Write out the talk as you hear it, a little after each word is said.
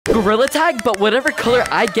Gorilla Tag, but whatever color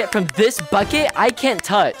I get from this bucket, I can't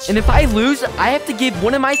touch. And if I lose, I have to give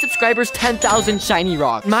one of my subscribers 10,000 shiny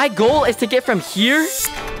rocks. My goal is to get from here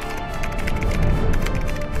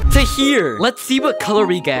to here. Let's see what color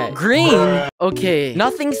we get. Green. Okay,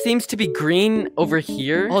 nothing seems to be green over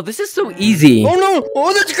here. Oh, this is so easy. Oh no,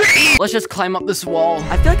 oh, that's green. Let's just climb up this wall.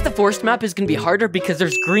 I feel like the forest map is gonna be harder because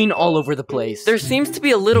there's green all over the place. There seems to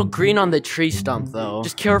be a little green on the tree stump though.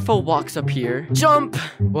 Just careful walks up here. Jump.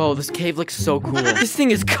 Whoa, this cave looks so cool. This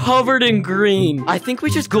thing is covered in green. I think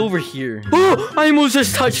we just go over here. Oh, I almost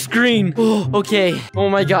just touched green. Oh, okay. Oh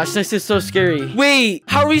my gosh, this is so scary. Wait,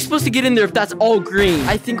 how are we supposed to get in there if that's all green?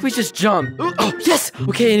 I think we just jump. Oh, yes.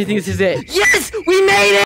 Okay, I think this is it. Yes, we made it.